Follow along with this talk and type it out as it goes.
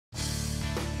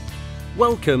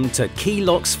Welcome to Key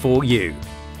Locks for You.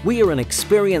 We are an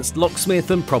experienced locksmith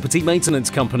and property maintenance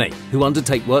company who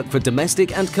undertake work for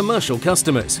domestic and commercial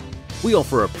customers. We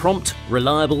offer a prompt,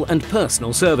 reliable and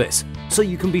personal service, so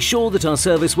you can be sure that our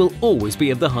service will always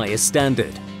be of the highest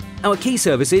standard. Our key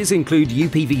services include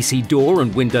UPVC door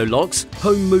and window locks,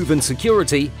 home move and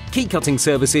security, key cutting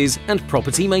services and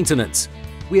property maintenance.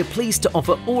 We are pleased to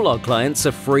offer all our clients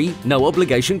a free, no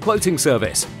obligation quoting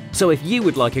service. So if you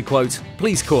would like a quote,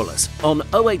 please call us on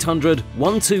 0800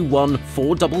 121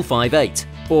 4558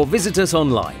 or visit us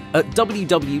online at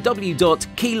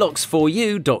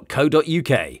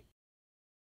www.keylocksforyou.co.uk.